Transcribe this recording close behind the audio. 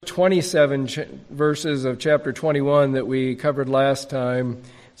27 verses of chapter 21 that we covered last time.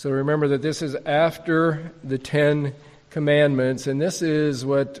 So remember that this is after the Ten Commandments, and this is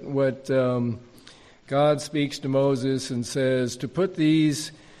what God speaks to Moses and says to put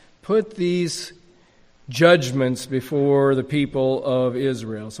these judgments before the people of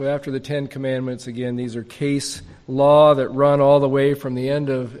Israel. So after the Ten Commandments, again, these are case law that run all the way from the end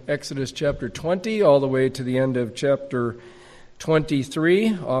of Exodus chapter 20 all the way to the end of chapter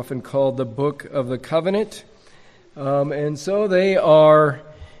 23, often called the Book of the Covenant. And so they are,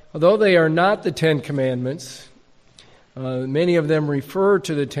 although they are not the Ten Commandments, many of them refer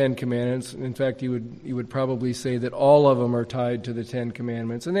to the Ten Commandments. In fact, you would probably say that all of them are tied to the Ten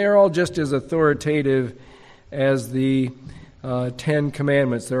Commandments. And they are all just as authoritative as the Ten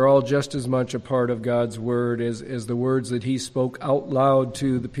Commandments. They're all just as much a part of God's Word as the words that He spoke out loud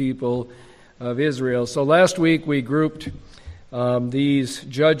to the people of Israel. So last week we grouped these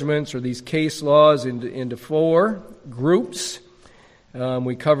judgments or these case laws into four groups.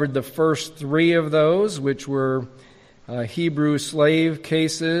 We covered the first three of those, which were Hebrew slave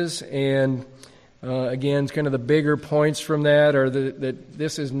cases, and again, kind of the bigger points from that are that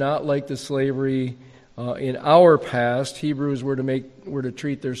this is not like the slavery in our past. Hebrews were to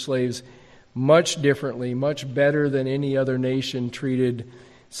treat their slaves much differently, much better than any other nation treated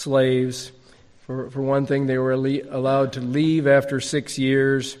slaves. For one thing, they were allowed to leave after 6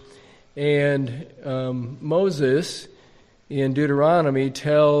 years, and Moses in Deuteronomy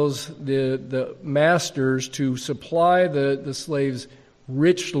tells the masters to supply the slaves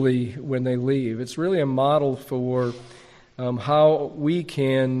richly when they leave. It's really a model for how we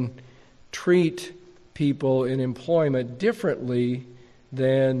can treat people in employment differently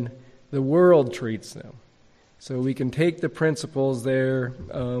than the world treats them. So we can take the principles there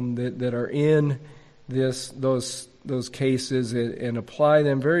that are in those cases and apply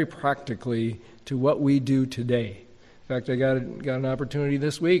them very practically to what we do today. In fact, I got an opportunity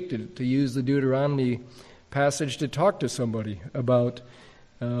this week to use the Deuteronomy passage to talk to somebody about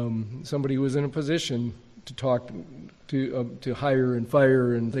somebody who was in a position to talk to hire and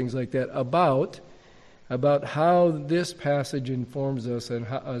fire and things like that about how this passage informs us and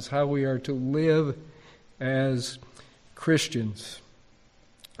how we are to live as Christians.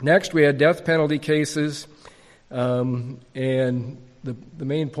 Next, we had death penalty cases, and the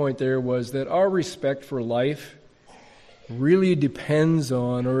main point there was that our respect for life really depends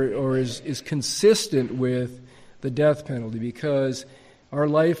on or is consistent with the death penalty, because our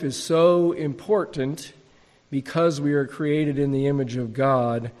life is so important because we are created in the image of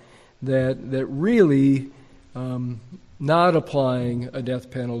God that really not applying a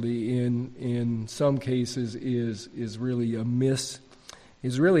death penalty in some cases is really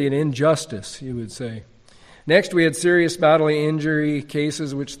an injustice, you would say. Next, we had serious bodily injury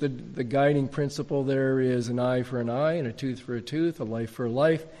cases, which the guiding principle there is an eye for an eye and a tooth for a tooth, a life for a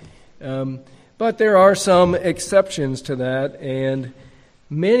life. But there are some exceptions to that, and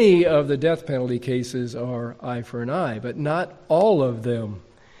many of the death penalty cases are eye for an eye, but not all of them.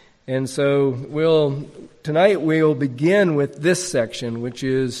 And so tonight we'll begin with this section, which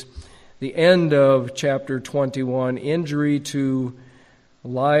is the end of chapter 21, injury to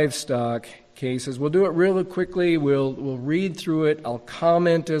livestock cases. We'll do it really quickly. We'll read through it. I'll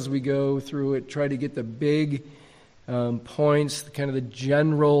comment as we go through it, try to get the big points, kind of the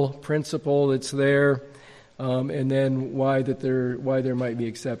general principle that's there, and then why there might be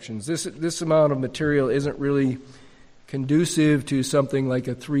exceptions. This amount of material isn't really conducive to something like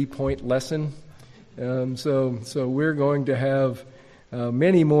a 3-point lesson. So we're going to have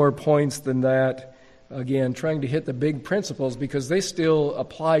many more points than that. Again, trying to hit the big principles because they still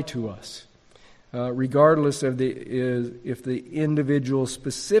apply to us, regardless of if the individual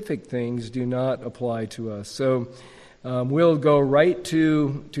specific things do not apply to us. So we'll go right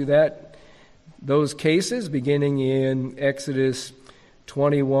to those cases, beginning in Exodus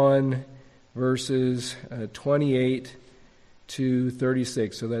 21, verses 28 to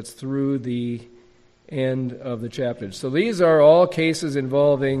 36. So that's through the end of the chapter. So these are all cases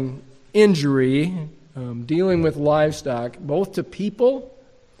involving injury, dealing with livestock, both to people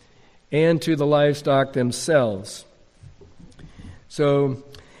and to the livestock themselves. So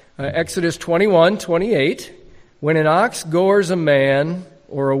Exodus 21:28, when an ox gores a man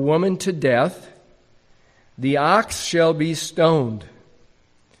or a woman to death, the ox shall be stoned,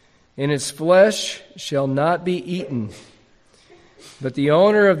 and its flesh shall not be eaten. But the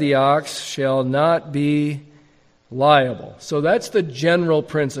owner of the ox shall not be liable. So that's the general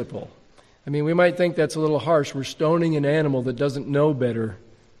principle. I mean, we might think that's a little harsh. We're stoning an animal that doesn't know better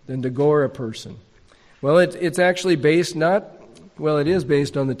than to gore a person. Well, it's actually based not Well, it is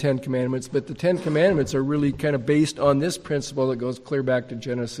based on the Ten Commandments, but the Ten Commandments are really kind of based on this principle that goes clear back to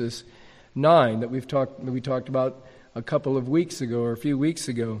Genesis 9 that we talked about a couple of weeks ago or a few weeks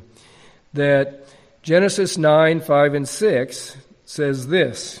ago. That Genesis 9, 5, and 6 says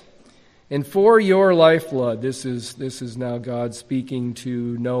this, "And for your lifeblood," this is now God speaking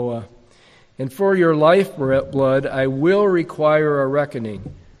to Noah, "and for your lifeblood I will require a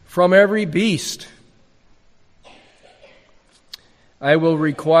reckoning from every beast. I will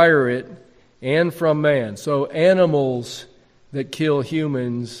require it, and from man." So animals that kill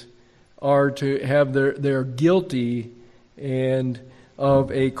humans are to have they're guilty and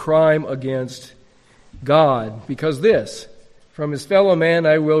of a crime against God. Because this, "From his fellow man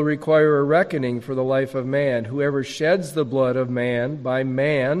I will require a reckoning for the life of man. Whoever sheds the blood of man, by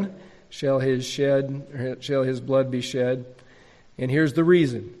man shall his blood be shed." And here's the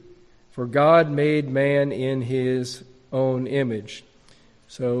reason. "For God made man in his own image."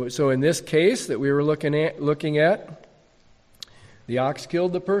 So in this case that we were looking at, the ox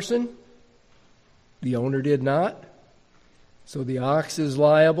killed the person. The owner did not. So the ox is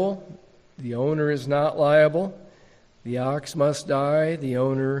liable. The owner is not liable. The ox must die. The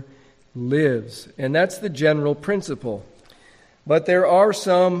owner lives. And that's the general principle. But there are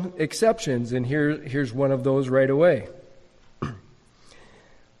some exceptions, and here's one of those right away.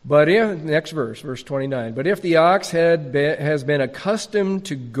 But if, next verse 29, "But if the ox has been accustomed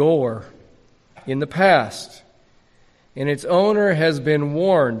to gore in the past, and its owner has been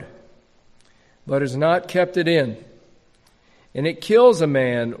warned, but has not kept it in, and it kills a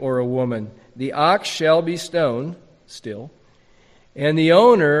man or a woman, the ox shall be stoned still, and the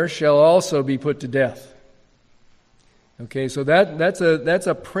owner shall also be put to death." Okay, so that's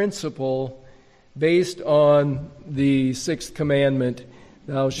a principle based on the sixth commandment,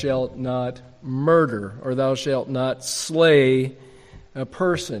 "Thou shalt not murder," or "Thou shalt not slay a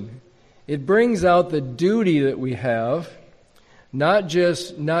person." It brings out the duty that we have, not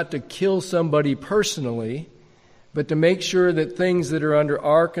just not to kill somebody personally, but to make sure that things that are under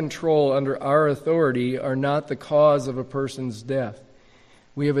our control, under our authority, are not the cause of a person's death.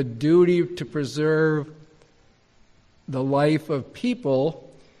 We have a duty to preserve the life of people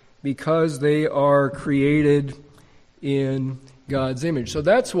because they are created in God's image. So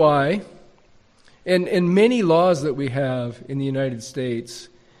that's why, and many laws that we have in the United States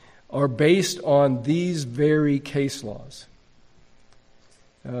are based on these very case laws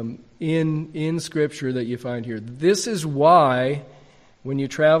in Scripture that you find here. This is why when you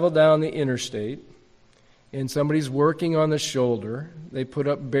travel down the interstate and somebody's working on the shoulder, they put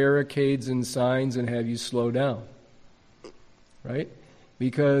up barricades and signs and have you slow down. Right?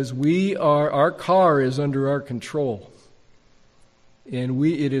 Because our car is under our control. And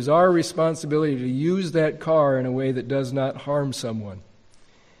it is our responsibility to use that car in a way that does not harm someone.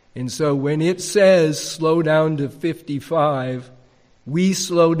 And so when it says slow down to 55, we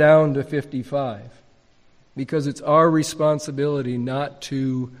slow down to 55. Because it's our responsibility not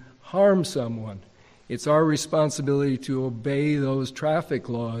to harm someone. It's our responsibility to obey those traffic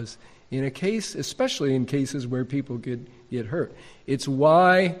laws in a case, especially in cases where people get hurt. It's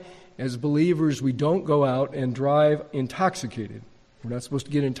why, as believers, we don't go out and drive intoxicated. We're not supposed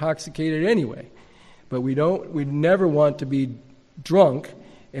to get intoxicated anyway. But we never want to be drunk,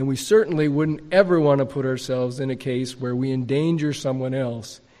 and we certainly wouldn't ever want to put ourselves in a case where we endanger someone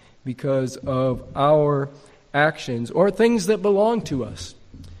else because of our actions or things that belong to us.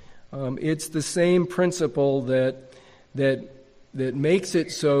 It's the same principle that makes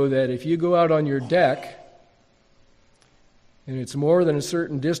it so that if you go out on your deck and it's more than a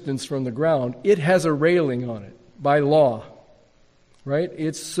certain distance from the ground, it has a railing on it by law. Right?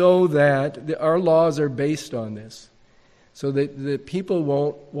 It's so that our laws are based on this. So that the people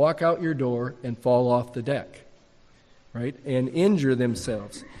won't walk out your door and fall off the deck. Right? And injure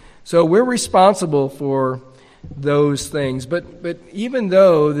themselves. So we're responsible for those things. But even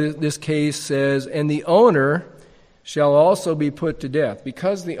though this case says, "And the owner shall also be put to death,"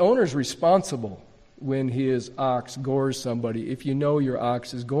 because the owner's responsible when his ox gores somebody. If you know your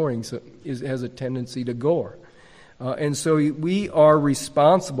ox is goring, has a tendency to gore. And so we are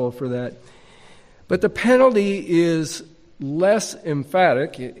responsible for that. But the penalty is less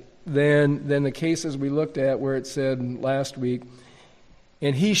emphatic than the cases we looked at where it said last week,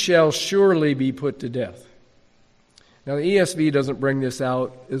 "And he shall surely be put to death." Now the ESV doesn't bring this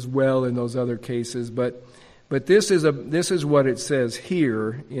out as well in those other cases, but this is what it says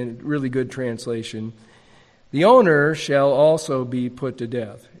here in really good translation. "The owner shall also be put to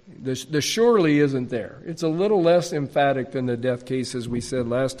death." The surely isn't there. It's a little less emphatic than the death cases we said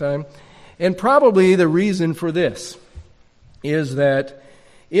last time. And probably the reason for this is that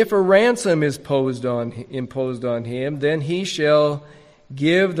if a ransom is imposed on him, then he shall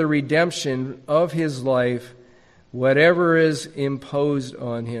give the redemption of his life, whatever is imposed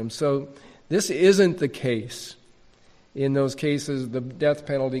on him. So this isn't the case in those cases, the death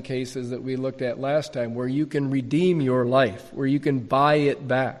penalty cases that we looked at last time, where you can redeem your life, where you can buy it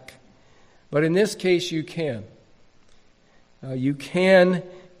back. But in this case, you can. You can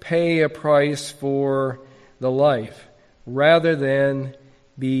pay a price for the life rather than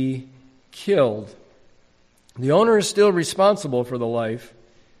be killed. The owner is still responsible for the life,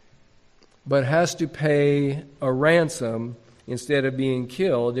 but has to pay a ransom instead of being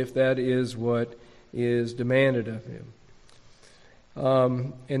killed if that is what is demanded of him.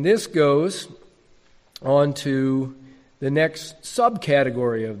 And this goes on to the next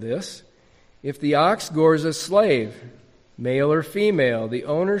subcategory of this. If the ox gores a slave, male or female, the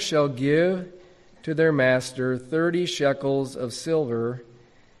owner shall give to their master 30 shekels of silver,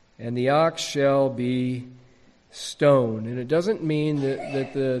 and the ox shall be stoned. And it doesn't mean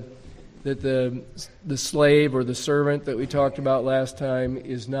that the slave or the servant that we talked about last time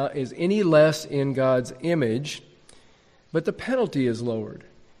is any less in God's image, but the penalty is lowered.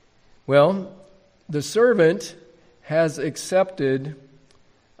 Well, the servant has accepted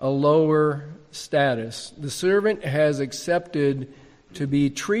a lower status. The servant has accepted to be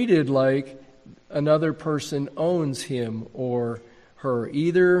treated like another person owns him or her,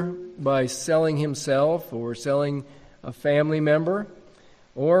 either by selling himself or selling a family member,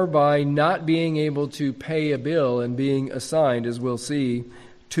 or by not being able to pay a bill and being assigned, as we'll see,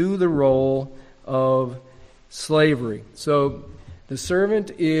 to the role of slavery. So the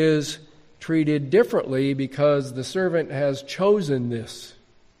servant is treated differently because the servant has chosen this.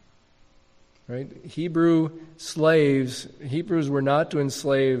 Right? Hebrews were not to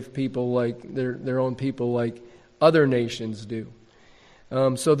enslave people like their own people like other nations do.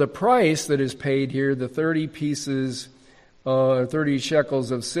 So the price that is paid here, the 30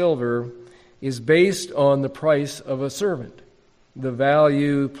 shekels of silver, is based on the price of a servant, the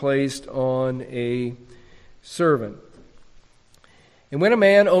value placed on a servant. And when a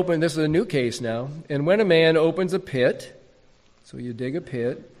man this is a new case now, and when a man opens a pit, so you dig a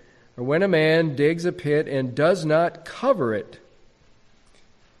pit, or when a man digs a pit and does not cover it,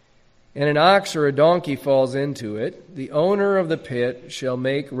 and an ox or a donkey falls into it, the owner of the pit shall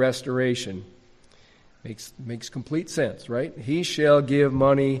make restoration. Makes complete sense, right? He shall give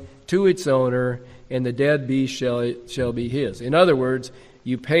money to its owner, and the dead beast shall be his. In other words,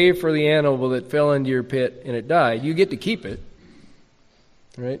 you pay for the animal that fell into your pit and it died. You get to keep it,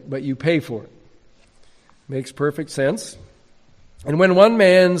 right? But you pay for it. Makes perfect sense. And when one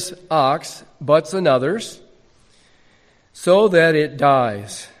man's ox butts another's, so that it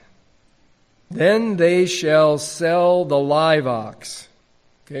dies, then they shall sell the live ox.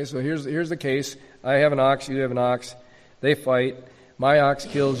 Okay, so here's the case. I have an ox, you have an ox. They fight. My ox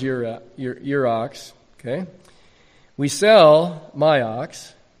kills your ox. Okay, we sell my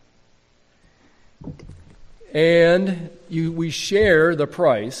ox, and we share the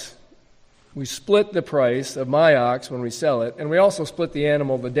price. We split the price of my ox when we sell it, and we also split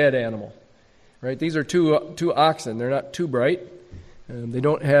the dead animal. Right? These are two oxen. They're not too bright. They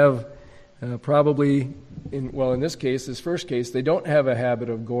don't have in this case, this first case, they don't have a habit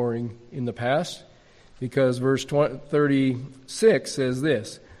of goring in the past, because verse 36 says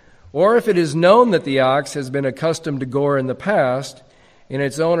this: or if it is known that the ox has been accustomed to gore in the past, and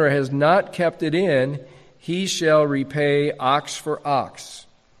its owner has not kept it in, he shall repay ox for ox,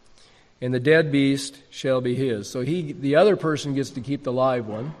 and the dead beast shall be his. So the other person gets to keep the live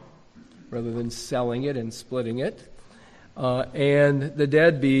one, rather than selling it and splitting it. And the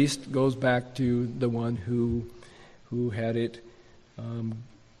dead beast goes back to the one who had it,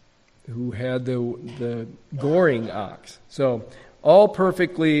 who had the goring ox. So all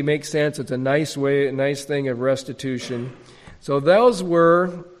perfectly makes sense. It's a nice thing of restitution. So those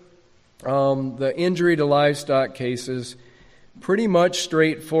were the injury to livestock cases, pretty much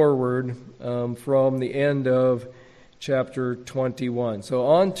straightforward from the end of chapter 21. So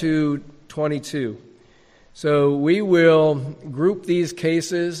on to 22. So we will group these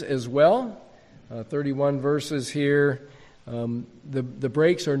cases as well. 31 verses here. The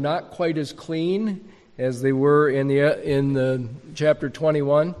breaks are not quite as clean as they were in the chapter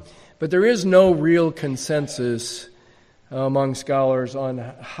 21, but there is no real consensus among scholars on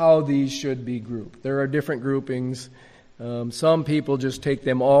how these should be grouped. There are different groupings. Some people just take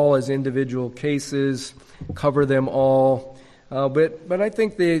them all as individual cases, cover them all, but I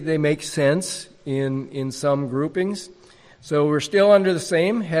think they make sense in some groupings. So we're still under the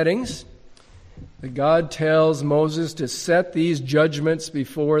same headings. that God tells Moses to set these judgments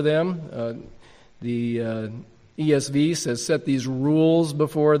before them. The ESV says set these rules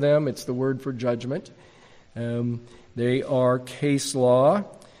before them. It's the word for judgment. They are case law.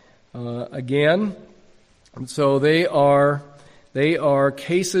 Again, and so they are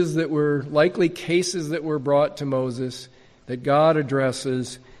cases that were likely cases that were brought to Moses that God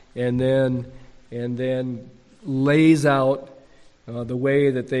addresses and then lays out the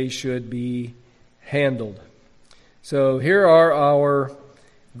way that they should be handled. So here are our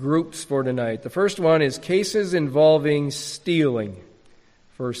groups for tonight. The first one is cases involving stealing.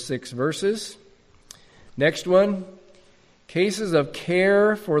 First 6 verses. Next one, cases of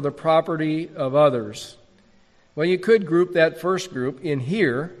care for the property of others. Well, you could group that first group in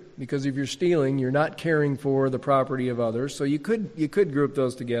here, because if you're stealing, you're not caring for the property of others. So you could group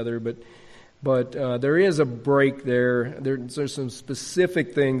those together, but there is a break there. There's some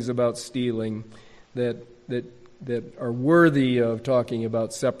specific things about stealing that are worthy of talking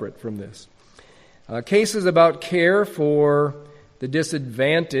about separate from this. Cases about care for the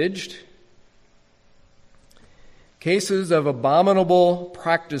disadvantaged. Cases of abominable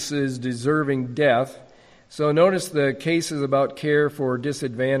practices deserving death. So notice the cases about care for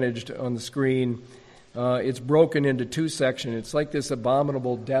disadvantaged on the screen. It's broken into 2 sections. It's like this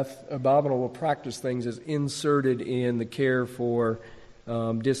abominable practice things is inserted in the care for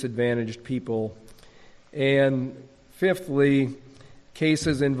disadvantaged people. And fifthly,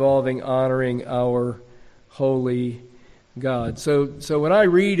 cases involving honoring our holy God. So when I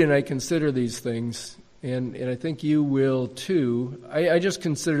read and I consider these things, and I think you will too, I just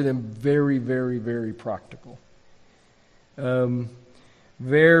consider them very, very, very practical. The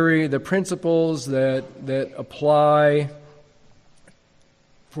principles that apply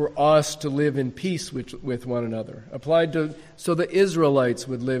for us to live in peace with one another, applied so the Israelites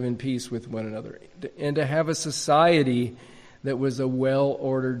would live in peace with one another, and to have a society that was a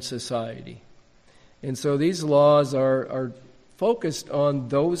well-ordered society. And so these laws are focused on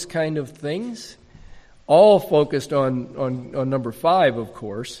those kind of things, all focused on number 5, of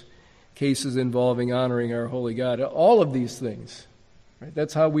course, cases involving honoring our holy God. All of these things, right?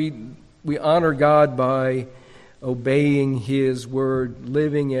 That's how we honor God, by obeying His word,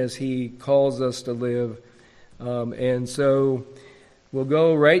 living as He calls us to live. And so we'll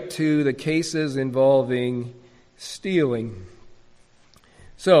go right to the cases involving stealing.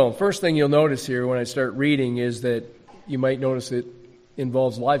 So first thing you'll notice here when I start reading is that you might notice it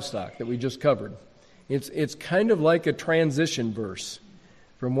involves livestock that we just covered. It's kind of like a transition verse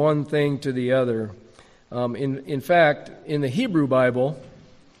from one thing to the other. In fact, in the Hebrew Bible,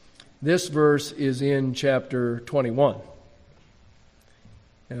 this verse is in chapter 21.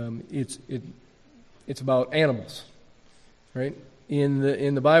 It's about animals, right? In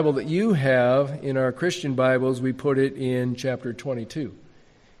the Bible that you have, in our Christian Bibles, we put it in chapter 22,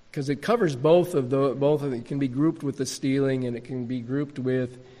 because it covers both of it. It can be grouped with the stealing, and it can be grouped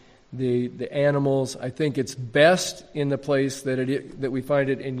with the animals. I think it's best in the place that we find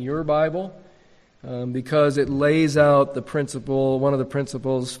it in your Bible, because it lays out the principle, one of the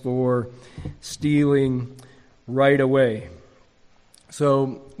principles for stealing right away.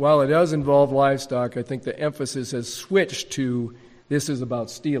 So while it does involve livestock, I think the emphasis has switched to this is about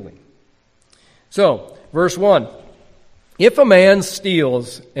stealing. So, verse 1. If a man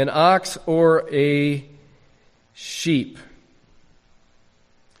steals an ox or a sheep.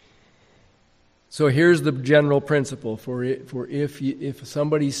 So here's the general principle for if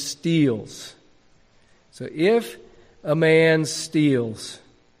somebody steals. So if a man steals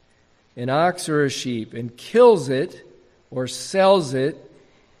an ox or a sheep and kills it or sells it,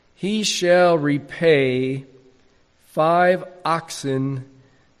 he shall repay 5 oxen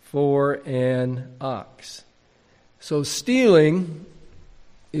for an ox. So stealing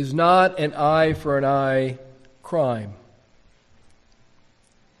is not an eye for an eye crime.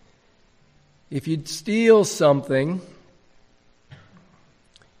 If you steal something,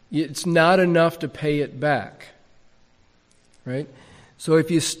 it's not enough to pay it back, right? So if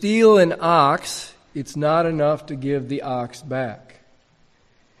you steal an ox, it's not enough to give the ox back.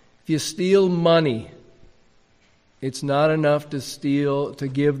 If you steal money, it's not enough to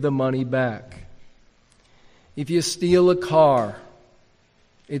give the money back. If you steal a car,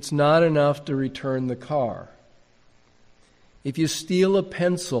 it's not enough to return the car. If you steal a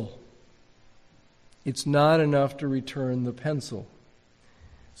pencil, it's not enough to return the pencil.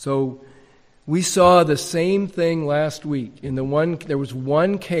 So we saw the same thing last week. There was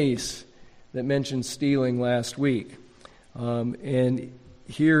one case that mentioned stealing last week, and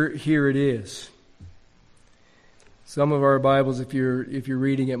here it is. Some of our Bibles, if you're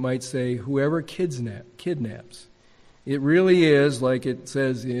reading it, might say, whoever kidnaps. It really is, like it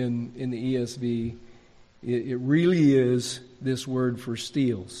says in the ESV, it really is this word for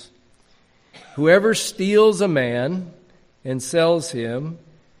steals. Whoever steals a man and sells him,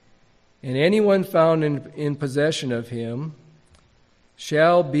 and anyone found in possession of him,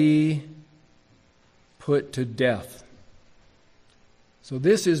 shall be put to death. So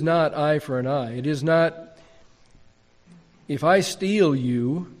this is not eye for an eye. It is not, if I steal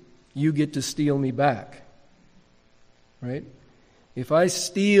you, you get to steal me back. Right? If I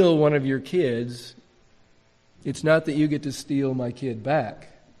steal one of your kids, it's not that you get to steal my kid back.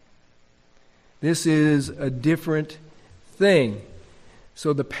 This is a different thing.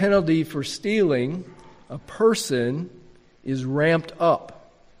 So the penalty for stealing a person is ramped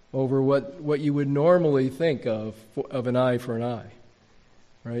up over what you would normally think of an eye for an eye.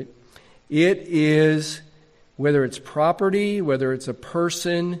 Right? It is, whether it's property, whether it's a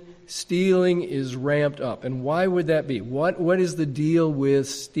person, stealing is ramped up. And why would that be? What is the deal with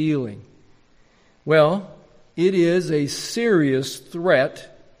stealing? Well, it is a serious threat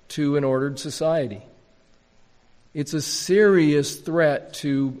to an ordered society. It's a serious threat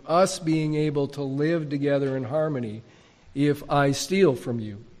to us being able to live together in harmony if I steal from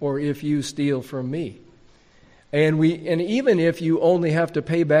you or if you steal from me. And even if you only have to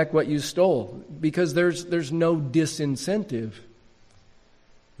pay back what you stole, because there's no disincentive,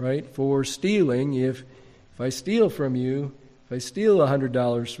 right, for stealing. If I steal from you, if I steal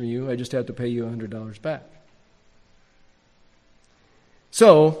 $100 from you, I just have to pay you $100 back.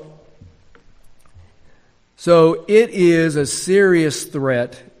 So it is a serious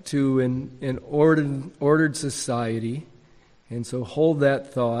threat to an ordered society. And so hold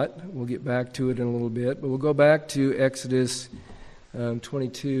that thought. We'll get back to it in a little bit. But we'll go back to Exodus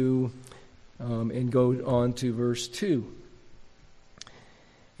 22 and go on to verse 2.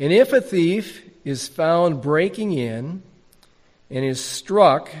 And if a thief is found breaking in and is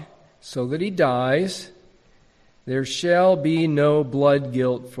struck so that he dies, there shall be no blood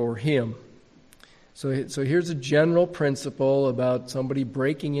guilt for him. So here's a general principle about somebody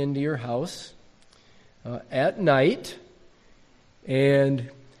breaking into your house at night, and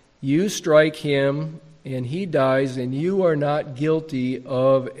you strike him and he dies, and you are not guilty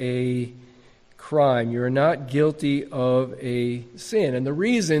of a crime. You're not guilty of a sin. And the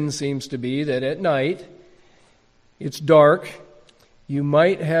reason seems to be that at night, it's dark, you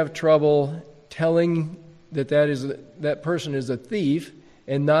might have trouble telling that person is a thief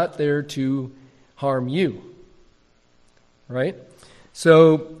and not there to harm you. Right?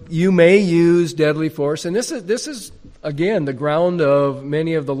 So you may use deadly force, and this is again the ground of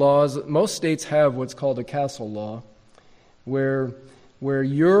many of the laws. Most states have what's called a castle law, where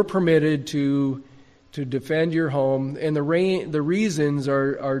you're permitted to defend your home, and the reasons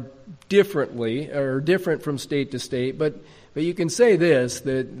are different from state to state. But you can say this,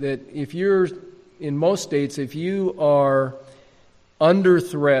 that if you're in most states, if you are under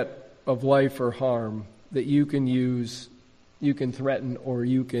threat of life or harm, that you can threaten or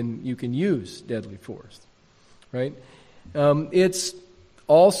you can use deadly force, right? It's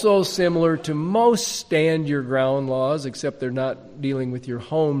also similar to most stand your ground laws, except they're not dealing with your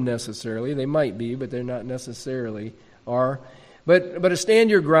home necessarily. They might be, but they're not necessarily are. But a stand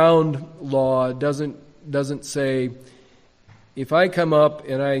your ground law doesn't say, if I come up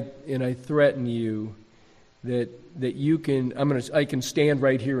and I threaten you, that you can I can stand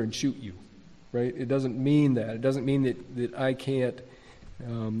right here and shoot you. Right? It doesn't mean that. It doesn't mean that I can't,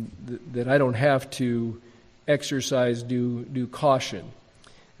 that I don't have to exercise due caution.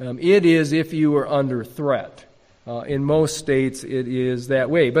 It is if you are under threat. In most states, it is that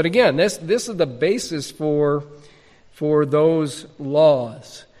way. But again, this is the basis for those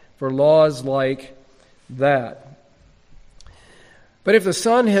laws, for laws like that. But if the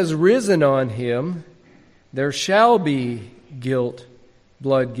sun has risen on him, there shall be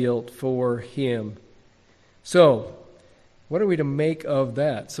blood guilt for him. So, what are we to make of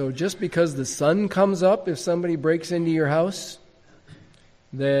that? So just because the sun comes up, if somebody breaks into your house,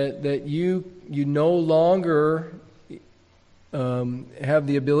 that you no longer have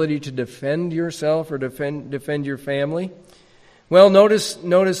the ability to defend yourself or defend your family? Well, notice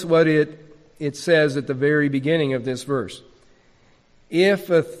what it says at the very beginning of this verse.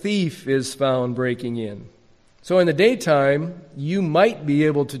 If a thief is found breaking in. So in the daytime, you might be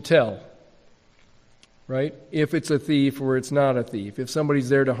able to tell, right? If it's a thief or it's not a thief. If somebody's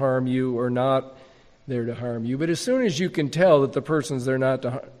there to harm you or not there to harm you. But as soon as you can tell that the person's there not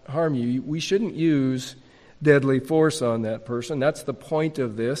to harm you, we shouldn't use deadly force on that person. That's the point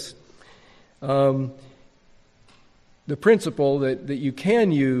of this. the principle that you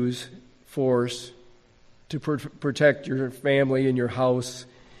can use force to protect your family and your house,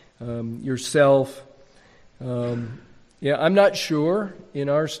 yourself. I'm not sure in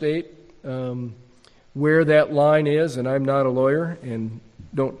our state where that line is, and I'm not a lawyer and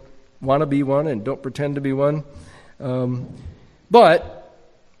don't want to be one and don't pretend to be one. But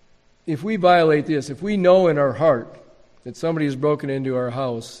if we violate this, if we know in our heart that somebody has broken into our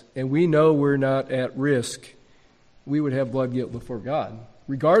house and we know we're not at risk, we would have blood guilt before God,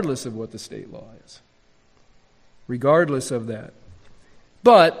 regardless of what the state law is. Regardless of that.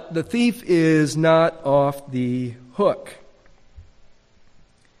 But the thief is not off the hook.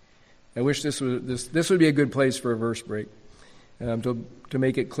 I wish this would be a good place for a verse break, to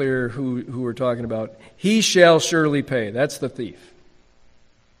make it clear who we're talking about. He shall surely pay. That's the thief.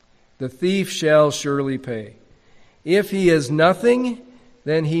 The thief shall surely pay. If he is nothing,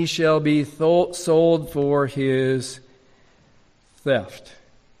 then he shall be sold for his theft.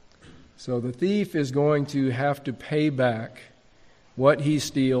 So the thief is going to have to pay back what he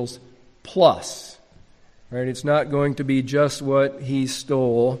steals plus. Right? It's not going to be just what he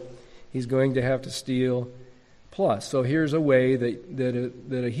stole. He's going to have to steal plus. So here's a way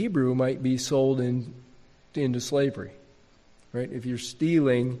that a Hebrew might be sold into slavery. Right? If you're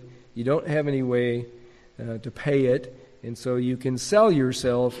stealing, you don't have any way to pay it, and so you can sell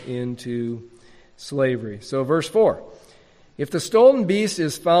yourself into slavery. So verse 4. If the stolen beast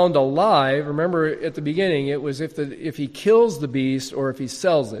is found alive, remember at the beginning it was if he kills the beast or if he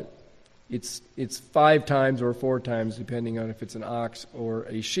sells it. It's 5 times or 4 times depending on if it's an ox or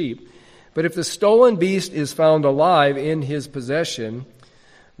a sheep. But if the stolen beast is found alive in his possession,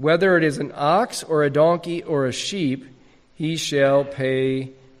 whether it is an ox or a donkey or a sheep, he shall pay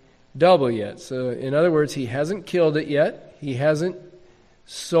double yet. So in other words, he hasn't killed it yet. He hasn't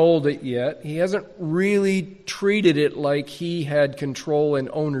sold it yet. He hasn't really treated it like he had control and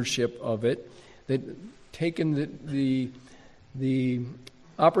ownership of it. They'd taken the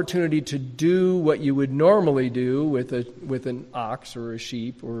opportunity to do what you would normally do with an ox or a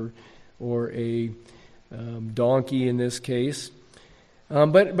sheep or a donkey in this case.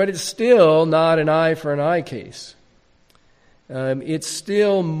 But it's still not an eye for an eye case. It's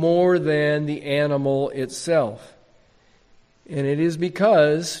still more than the animal itself. And it is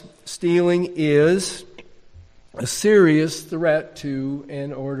because stealing is a serious threat to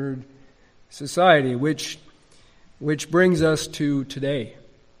an ordered society, which brings us to today,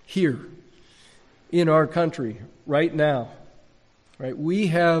 here, in our country, right now. Right? We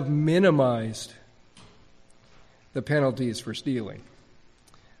have minimized the penalties for stealing.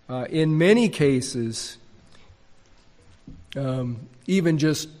 In many cases, even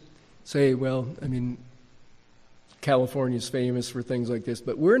just say, California's famous for things like this,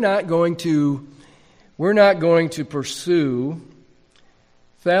 but we're not going to pursue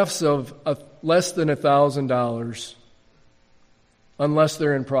thefts of less than $1,000 unless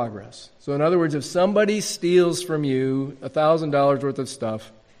they're in progress. So in other words, if somebody steals from you $1,000 worth of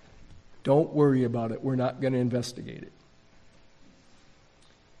stuff, don't worry about it. We're not going to investigate it.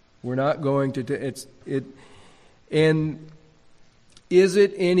 We're not going to. And is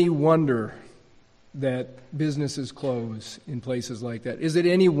it any wonder that businesses close in places like that? Is it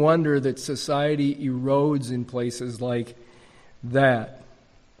any wonder that society erodes in places like that?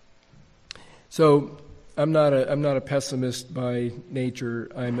 So I'm not a pessimist by nature.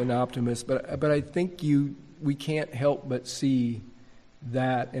 I'm an optimist, but I think we can't help but see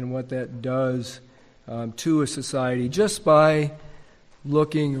that and what that does to a society just by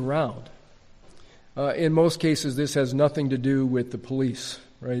looking around. In most cases, this has nothing to do with the police,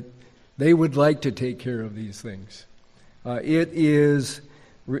 right? They would like to take care of these things. It is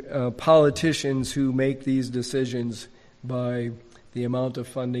politicians who make these decisions by the amount of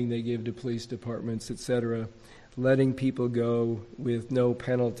funding they give to police departments, etc., letting people go with no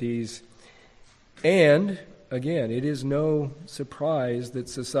penalties. And, again, it is no surprise that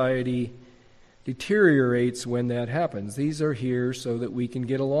society deteriorates when that happens. These are here so that we can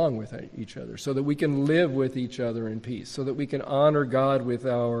get along with each other, so that we can live with each other in peace, so that we can honor God with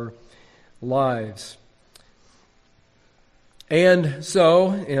our lives. And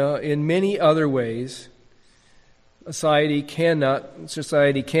so, in many other ways, society cannot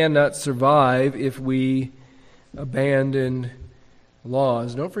survive if we abandon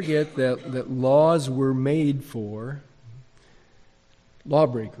laws. Don't forget that laws were made for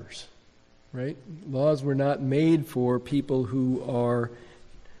lawbreakers, right? Laws were not made for people who are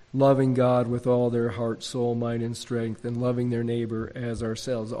loving God with all their heart, soul, mind, and strength, and loving their neighbor as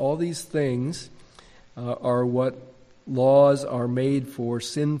ourselves. All these things are what laws are made for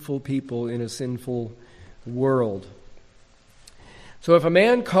sinful people in a sinful world. So if a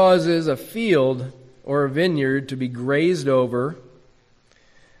man causes a field or a vineyard to be grazed over,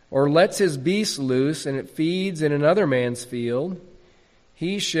 or lets his beast loose, and it feeds in another man's field,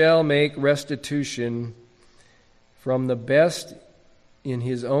 he shall make restitution from the best in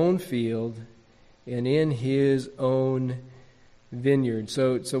his own field and in his own vineyard.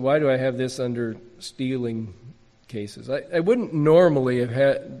 So why do I have this under stealing cases? I wouldn't normally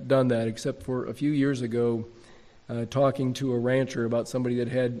have done that, except for a few years ago, talking to a rancher about somebody that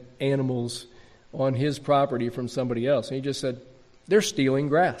had animals on his property from somebody else. And he just said, they're stealing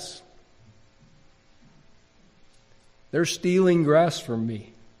grass. They're stealing grass from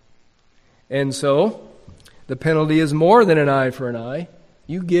me. And so, the penalty is more than an eye for an eye.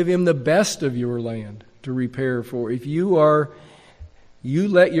 You give him the best of your land to repair for. If you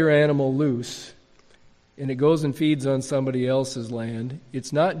let your animal loose, and it goes and feeds on somebody else's land,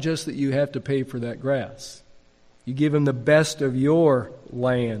 it's not just that you have to pay for that grass. You give him the best of your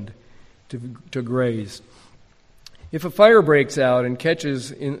land to graze. If a fire breaks out and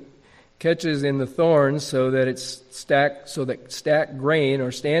catches in the thorns so that stacked grain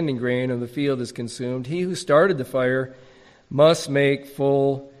or standing grain of the field is consumed, he who started the fire must make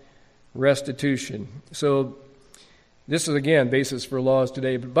full restitution. So this is, again, basis for laws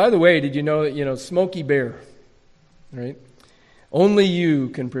today. But by the way, did you know that, Smokey Bear, right? Only you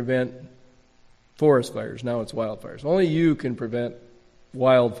can prevent forest fires. Now it's wildfires. Only you can prevent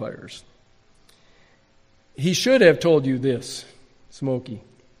wildfires. He should have told you this, Smokey.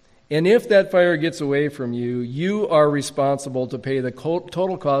 And if that fire gets away from you, you are responsible to pay the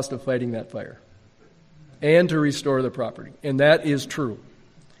total cost of fighting that fire and to restore the property. And that is true.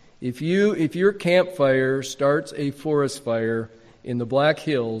 If your campfire starts a forest fire in the Black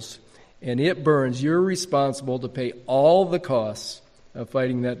Hills and it burns, you're responsible to pay all the costs of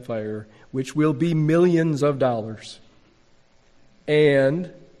fighting that fire, which will be millions of dollars.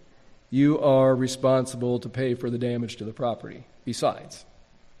 And you are responsible to pay for the damage to the property besides.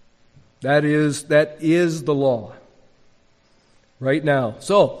 That is the law right now.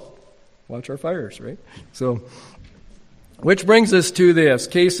 So, watch our fires, right? So, which brings us to this,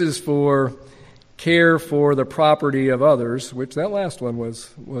 cases for care for the property of others, which that last one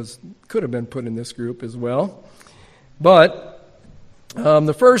could have been put in this group as well. But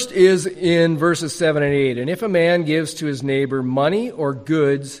the first is in verses 7 and 8. And if a man gives to his neighbor money or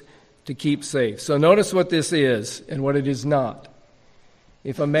goods to keep safe. So notice what this is and what it is not.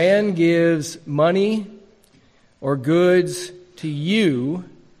 If a man gives money or goods to you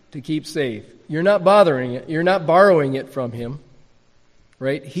to keep safe, you're not bothering it. You're not borrowing it from him,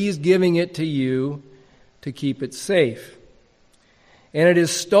 right? He's giving it to you to keep it safe. And it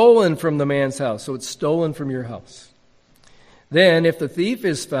is stolen from the man's house, so it's stolen from your house. Then, if the thief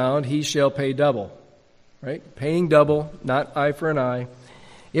is found, he shall pay double, right? Paying double, not eye for an eye.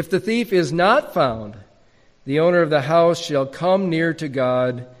 If the thief is not found, the owner of the house shall come near to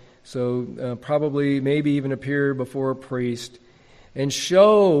God, so probably maybe even appear before a priest, and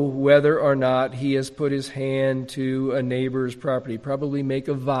show whether or not he has put his hand to a neighbor's property. Probably make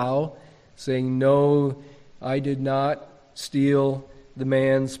a vow saying, no, I did not steal the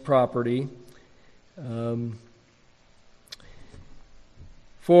man's property. So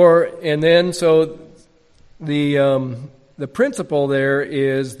the principle there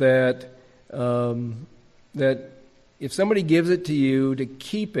is that if somebody gives it to you to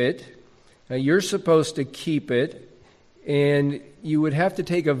keep it, you're supposed to keep it, and you would have to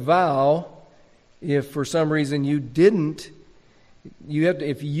take a vow if for some reason you didn't.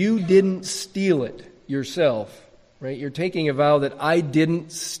 If you didn't steal it yourself, right? You're taking a vow that I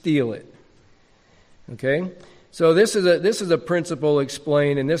didn't steal it. Okay? So this is a principle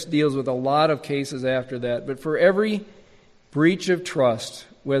explained, and this deals with a lot of cases after that. But for every breach of trust,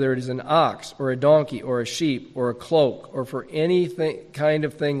 whether it is an ox or a donkey or a sheep or a cloak, or for any kind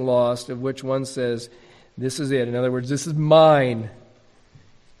of thing lost of which one says, this is it. In other words, this is mine.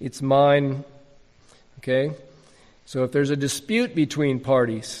 It's mine. Okay? So if there's a dispute between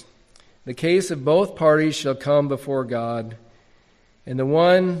parties, the case of both parties shall come before God, and the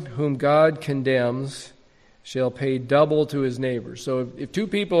one whom God condemns shall pay double to his neighbor. So if two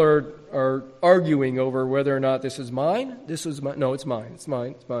people are arguing over whether or not this is mine, no, it's mine, it's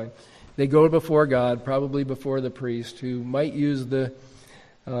mine, it's mine. They go before God, probably before the priest, who might use the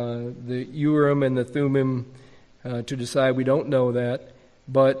Urim and the Thummim to decide. We don't know that.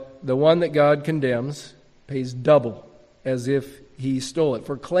 But the one that God condemns pays double, as if he stole it,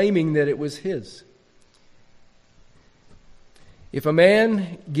 for claiming that it was his. If a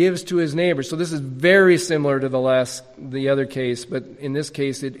man gives to his neighbor, so this is very similar to the other case, but in this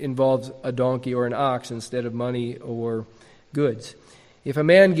case it involves a donkey or an ox instead of money or goods. If a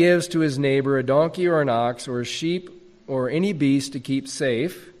man gives to his neighbor a donkey or an ox or a sheep or any beast to keep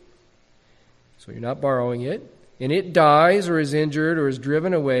safe, so you're not borrowing it, and it dies or is injured or is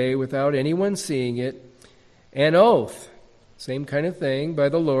driven away without anyone seeing it, an oath, same kind of thing, by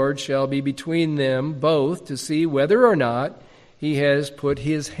the Lord shall be between them both to see whether or not he has put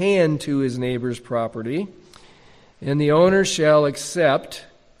his hand to his neighbor's property, and the owner shall accept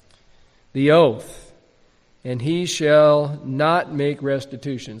the oath, and he shall not make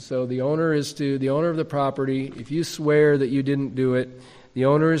restitution. So the owner of the property, if you swear that you didn't do it, the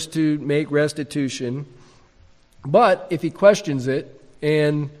owner is to make restitution. But if he questions it,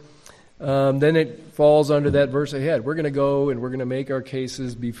 and then it falls under that verse ahead. We're going to go and we're going to make our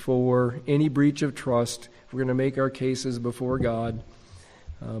cases before any breach of trust. We're going to make our cases before God,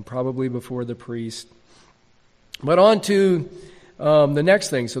 probably before the priest. But on to the next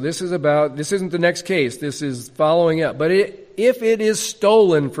thing. So this isn't the next case. This is following up. But if it is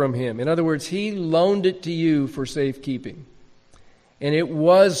stolen from him, in other words, he loaned it to you for safekeeping, and it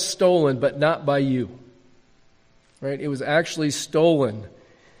was stolen, but not by you. Right? It was actually stolen.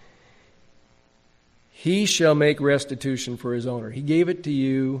 He shall make restitution for his owner. He gave it to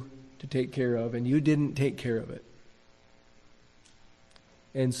you to take care of, and you didn't take care of it.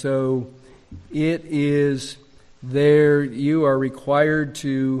 And so it is there, you are required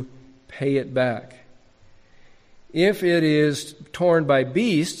to pay it back. If it is torn by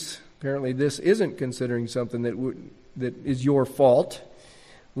beasts, apparently this isn't considering something that is your fault,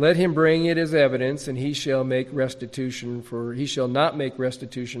 let him bring it as evidence, and he shall not make restitution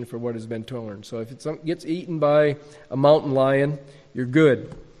for what has been torn. So if it gets eaten by a mountain lion, you're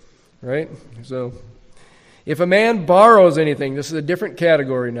good, right? So if a man borrows anything, this is a different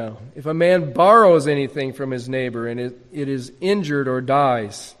category now. If a man borrows anything from his neighbor and it is injured or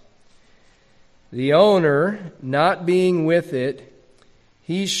dies, the owner, not being with it,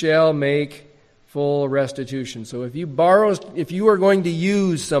 he shall make full restitution. So if you are going to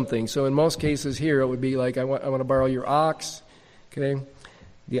use something, so in most cases here it would be like, I want to borrow your ox. Okay,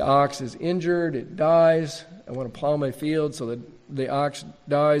 the ox is injured, it dies. I want to plow my field, so that the ox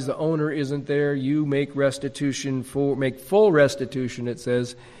dies. The owner isn't there. You make full restitution. It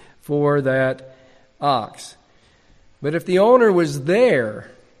says for that ox. But if the owner was there,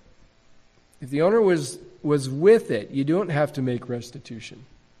 if the owner was with it, you don't have to make restitution.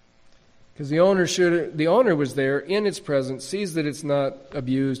 Because the owner was there in its presence, sees that it's not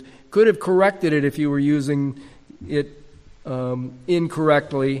abused, could have corrected it if you were using it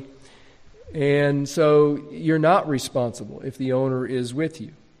incorrectly, and so you're not responsible if the owner is with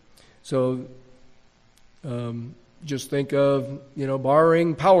you. So just think of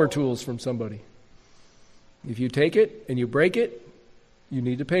borrowing power tools from somebody. If you take it and you break it, you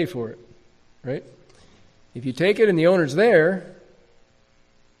need to pay for it, right? If you take it and the owner's there,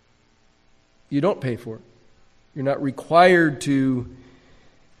 you don't pay for it. You're not required to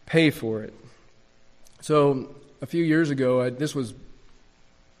pay for it. So a few years ago, this was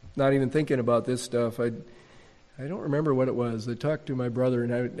not even thinking about this stuff. I don't remember what it was. I talked to my brother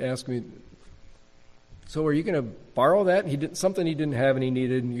and I would ask me, so are you going to borrow that? Something he didn't have and he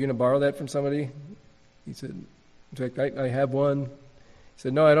needed, and you're going to borrow that from somebody? He said, in fact, I have one. He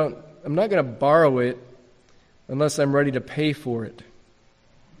said, no, I'm not going to borrow it unless I'm ready to pay for it.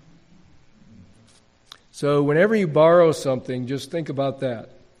 So whenever you borrow something, just think about that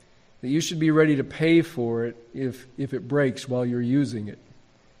you should be ready to pay for it if it breaks while you're using it.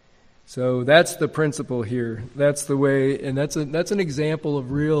 So that's the principle here. That's the way, and that's an example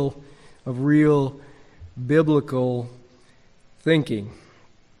of real biblical thinking.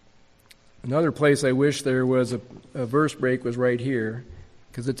 Another place I wish there was a verse break was right here,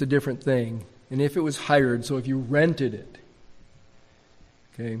 because it's a different thing. And if it was hired, so if you rented it,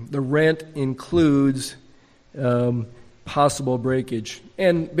 okay, the rent includes possible breakage.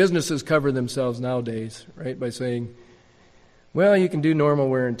 And businesses cover themselves nowadays, right, by saying, well, you can do normal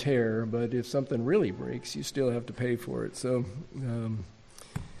wear and tear, but if something really breaks, you still have to pay for it. So,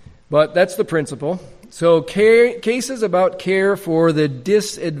 but that's the principle. So cases about care for the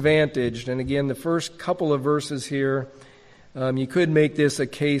disadvantaged. And again, the first couple of verses here, you could make this a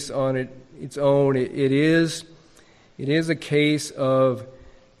case on its own. It is a case of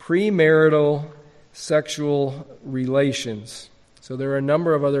premarital sexual relations. So there are a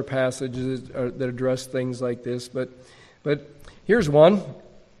number of other passages that address things like this, but here's one.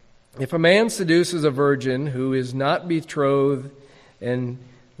 If a man seduces a virgin who is not betrothed and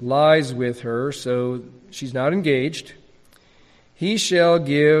lies with her, so she's not engaged, he shall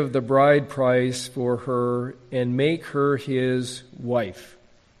give the bride price for her and make her his wife.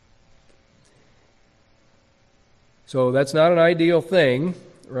 So that's not an ideal thing,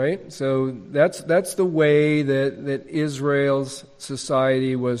 right? So that's the way that Israel's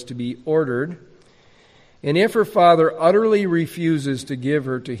society was to be ordered. And if her father utterly refuses to give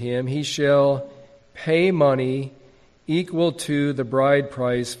her to him, he shall pay money equal to the bride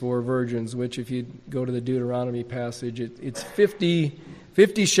price for virgins, which if you go to the Deuteronomy passage, it's 50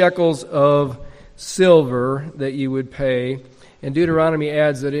 shekels of silver that you would pay. And Deuteronomy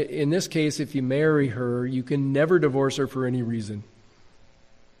adds that in this case, if you marry her, you can never divorce her for any reason,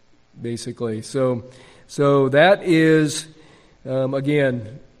 basically. So that is,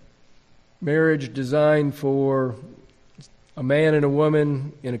 again, marriage designed for a man and a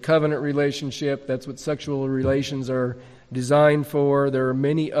woman in a covenant relationship. That's what sexual relations are designed for. There are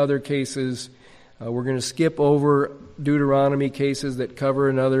many other cases. We're going to skip over Deuteronomy cases that cover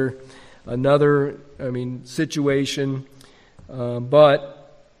another situation.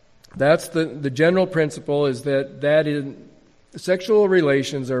 But that's the general principle, is that sexual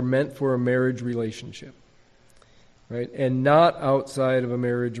relations are meant for a marriage relationship, right? And not outside of a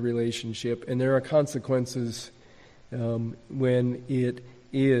marriage relationship. And there are consequences when it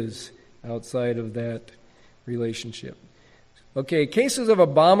is outside of that relationship. Okay, cases of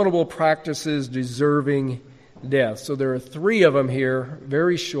abominable practices deserving death. So there are 3 of them here,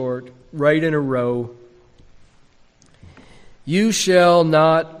 very short, right in a row. You shall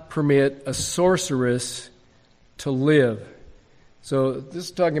not permit a sorceress to live. So this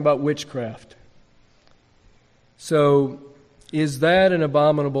is talking about witchcraft. So is that an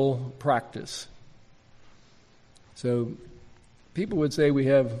abominable practice? So people would say we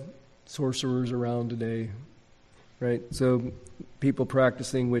have sorcerers around today, right? So people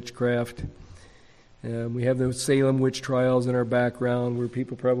practicing witchcraft. We have those Salem witch trials in our background where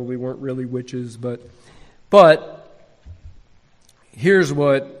people probably weren't really witches, but here's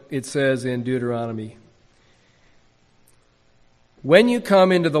what it says in Deuteronomy. When you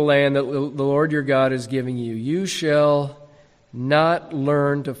come into the land that the Lord your God is giving you, you shall not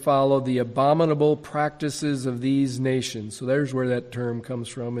learn to follow the abominable practices of these nations. So there's where that term comes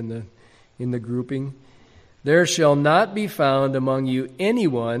from in the grouping. There shall not be found among you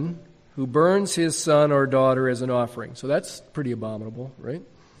anyone who burns his son or daughter as an offering. So that's pretty abominable, right?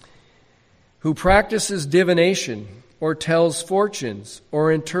 Who practices divination, or tells fortunes,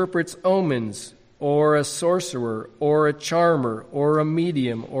 or interprets omens, or a sorcerer, or a charmer, or a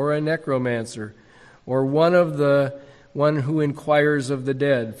medium, or a necromancer, or one who inquires of the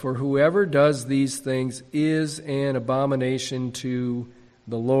dead. For whoever does these things is an abomination to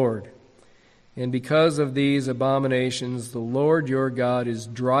the Lord. And because of these abominations, the Lord your God is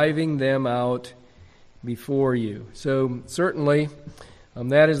driving them out before you. So certainly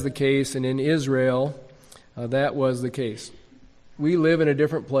that is the case, and in Israel that was the case. We live in a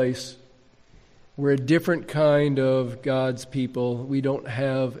different place. We're a different kind of God's people. We don't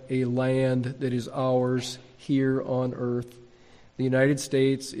have a land that is ours here on earth. The United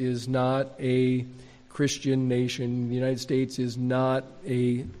States is not a Christian nation. The United States is not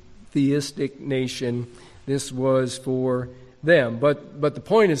a theistic nation. This was for them. But the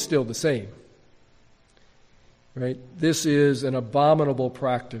point is still the same. Right? This is an abominable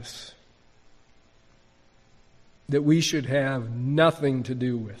practice that we should have nothing to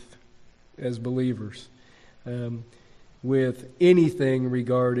do with as believers, with anything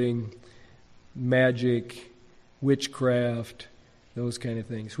regarding magic, witchcraft, those kind of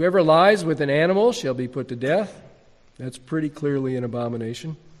things. Whoever lies with an animal shall be put to death. That's pretty clearly an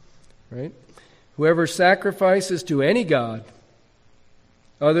abomination, right? Whoever sacrifices to any god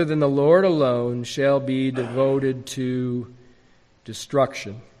other than the Lord alone shall be devoted to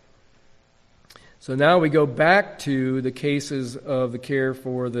destruction. So now we go back to the cases of the care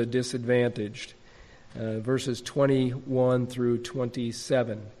for the disadvantaged, verses 21 through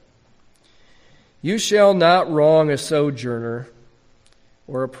 27. You shall not wrong a sojourner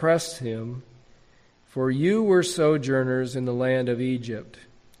or oppress him, for you were sojourners in the land of Egypt.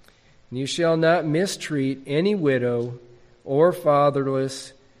 And you shall not mistreat any widow or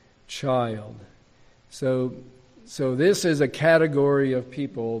fatherless child. So this is a category of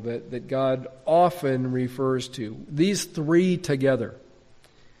people that God often refers to. These 3 together: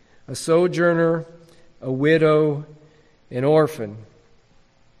 a sojourner, a widow, an orphan.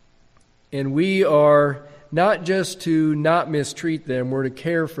 And we are not just to not mistreat them, we're to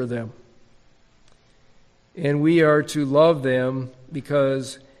care for them. And we are to love them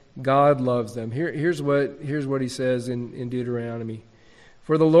because God loves them. Here's what he says in Deuteronomy.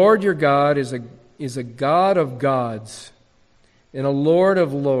 For the Lord your God is a God of gods and a Lord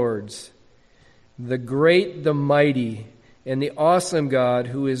of lords, the great, the mighty, and the awesome God,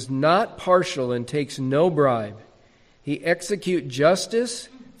 who is not partial and takes no bribe. He executes justice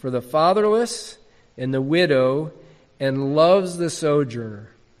for the fatherless and the widow, and loves the sojourner,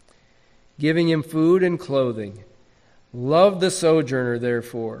 giving him food and clothing. Love the sojourner,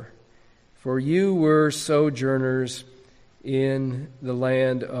 therefore, for you were sojourners in the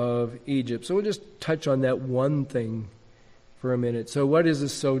land of Egypt. So we'll just touch on that one thing for a minute. So what is a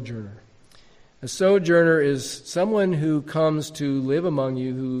sojourner? A sojourner is someone who comes to live among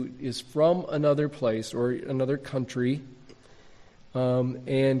you who is from another place or another country,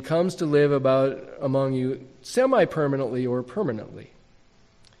 and comes to live among you semi-permanently or permanently.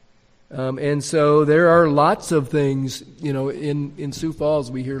 And so there are lots of things, in Sioux Falls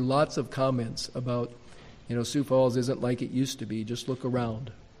we hear lots of comments about, Sioux Falls isn't like it used to be, just look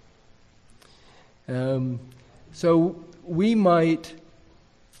around. So we might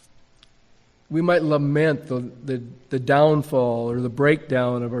lament the downfall or the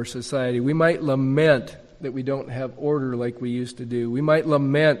breakdown of our society. We might lament that we don't have order like we used to do. We might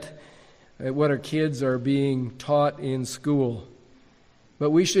lament at what our kids are being taught in school. But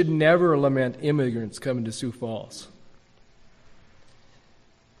we should never lament immigrants coming to Sioux Falls.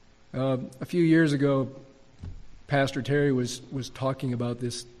 A few years ago, Pastor Terry was talking about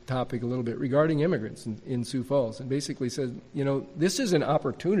this topic a little bit regarding immigrants in Sioux Falls, and basically said, this is an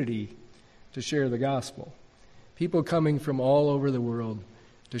opportunity to share the gospel. People coming from all over the world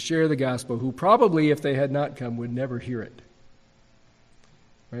to share the gospel, who probably, if they had not come, would never hear it.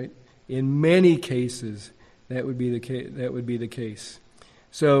 Right? In many cases, that would be the case.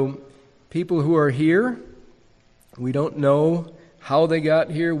 So, people who are here, we don't know how they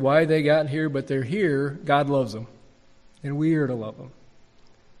got here, why they got here, but they're here. God loves them, and we are to love them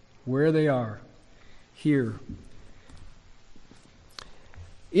where they are, here.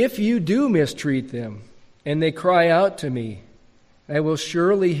 If you do mistreat them, and they cry out to me, I will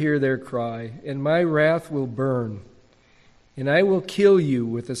surely hear their cry, and my wrath will burn. And I will kill you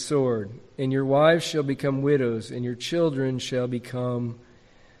with a sword, and your wives shall become widows, and your children shall become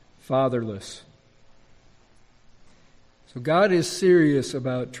fatherless. So God is serious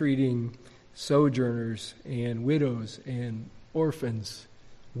about treating sojourners and widows and orphans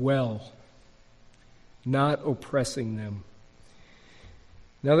well, not oppressing them.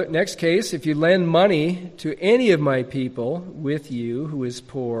 Now, the next case, if you lend money to any of my people with you who is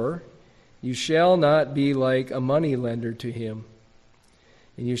poor, you shall not be like a money lender to him,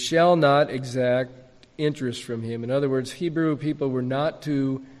 and you shall not exact interest from him. In other words, Hebrew people were not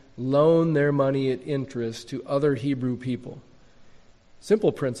to loan their money at interest to other Hebrew people.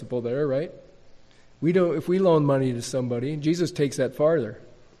 Simple principle there, right? If we loan money to somebody, Jesus takes that farther.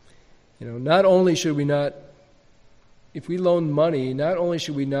 Not only should we not, if we loan money, not only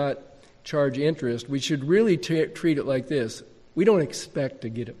should we not charge interest, we should really treat it like this. We don't expect to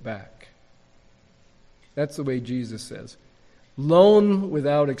get it back. That's the way Jesus says. Loan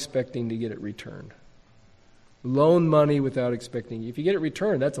without expecting to get it returned. Loan money without expecting. If you get it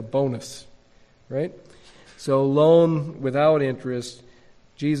returned, that's a bonus, right? So loan without interest.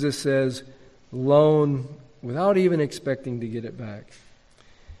 Jesus says loan without even expecting to get it back.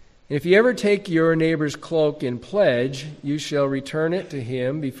 If you ever take your neighbor's cloak in pledge, you shall return it to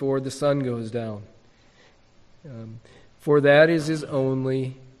him before the sun goes down. For that is his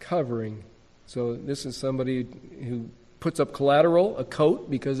only covering. So this is somebody who puts up collateral, a coat,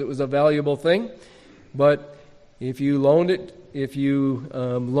 because it was a valuable thing. But if you loaned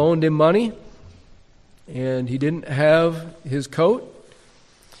him money and he didn't have his coat,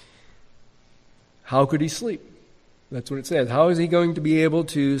 how could he sleep? That's what it says. How is he going to be able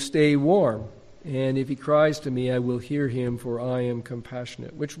to stay warm? And if he cries to me, I will hear him, for I am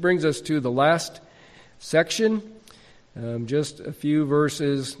compassionate. Which brings us to the last section, just a few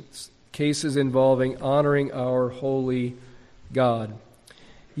verses, cases involving honoring our holy God.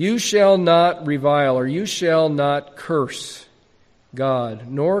 You shall not revile, or you shall not curse God,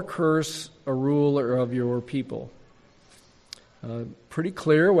 nor curse a ruler of your people. Pretty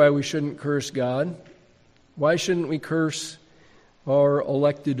clear why we shouldn't curse God. Why shouldn't we curse our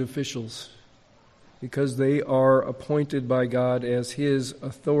elected officials? Because they are appointed by God as his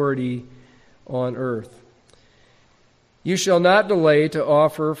authority on earth. You shall not delay to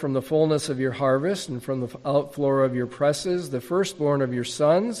offer from the fullness of your harvest and from the outflow of your presses the firstborn of your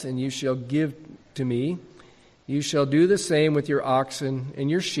sons, and you shall give to me. You shall do the same with your oxen and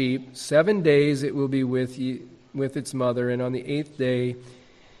your sheep. 7 days it will be with you, with its mother, and on the 8th day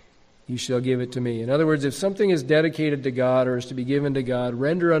you shall give it to me. In other words, if something is dedicated to God or is to be given to God,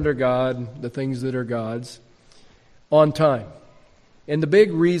 render unto God the things that are God's on time. And the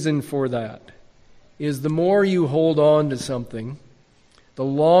big reason for that is the more you hold on to something, The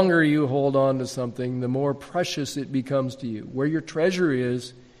longer you hold on to something, the more precious it becomes to you. Where your treasure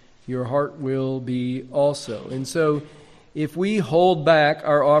is, your heart will be also. And so if we hold back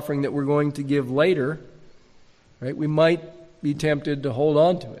our offering that we're going to give later, right, we might be tempted to hold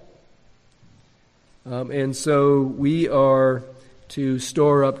on to it. And so we are to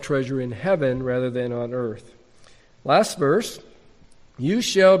store up treasure in heaven rather than on earth. Last verse, you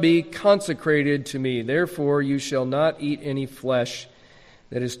shall be consecrated to me. Therefore you shall not eat any flesh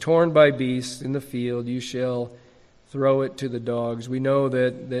that is torn by beasts in the field. You shall throw it to the dogs. We know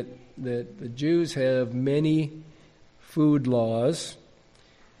that the Jews have many food laws,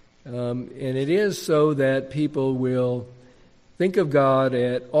 and it is so that people will think of God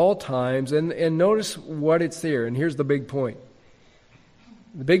at all times, and notice what it's there. And here's the big point.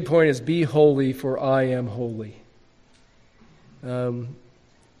 The big point is, be holy, for I am holy.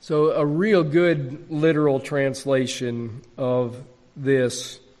 So a real good literal translation of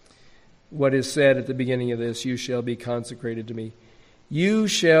this, what is said at the beginning of this, you shall be consecrated to me. You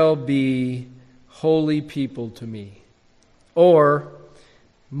shall be holy people to me. Or,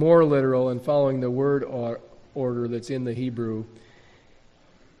 more literal, and following the word order that's in the Hebrew,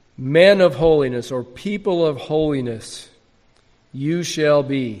 men of holiness or people of holiness, you shall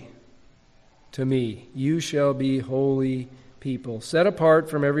be to me. You shall be holy people, set apart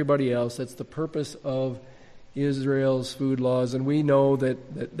from everybody else. That's the purpose of Israel's food laws, and we know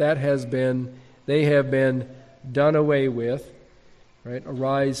that has been, they have been done away with, right?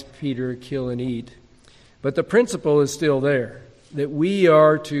 Arise, Peter, kill and eat. But the principle is still there, that we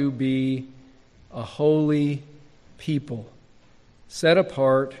are to be a holy people, set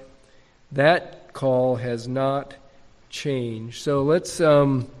apart. That call has not changed. So let's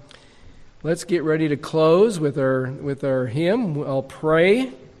get ready to close with our hymn. I'll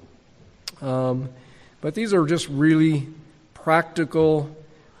pray. But these are just really practical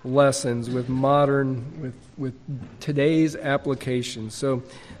lessons with today's application. So,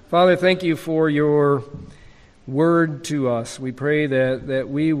 Father, thank you for your word to us. We pray that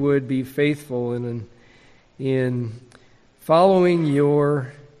we would be faithful in following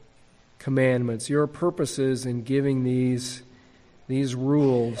your commandments, your purposes in giving these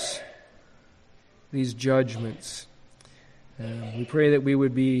rules, these judgments. We pray that we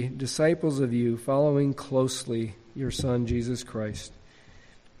would be disciples of you, following closely your Son, Jesus Christ.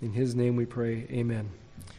 In his name we pray, amen.